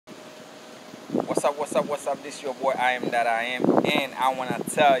What's up? This your boy I am that I am, and I wanna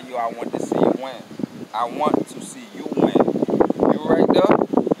tell you I want to see you win. I want to see you win. You right there?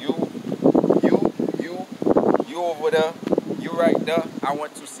 You over there? You right there? I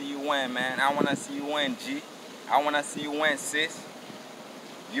want to see you win, man. I wanna see you win, G. I wanna see you win, sis.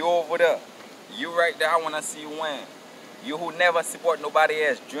 You over there? You right there? I wanna see you win. You who never support nobody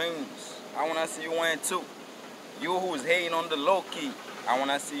else's dreams, I wanna see you win too. You who's hating on the low key, I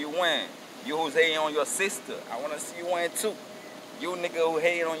wanna see you win. You who's hating on your sister, I wanna see you win too. You nigga who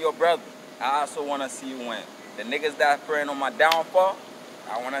hating on your brother, I also wanna see you win. The niggas that praying on my downfall,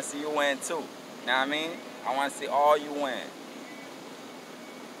 I wanna see you win too. Know what I mean? I wanna see all you win.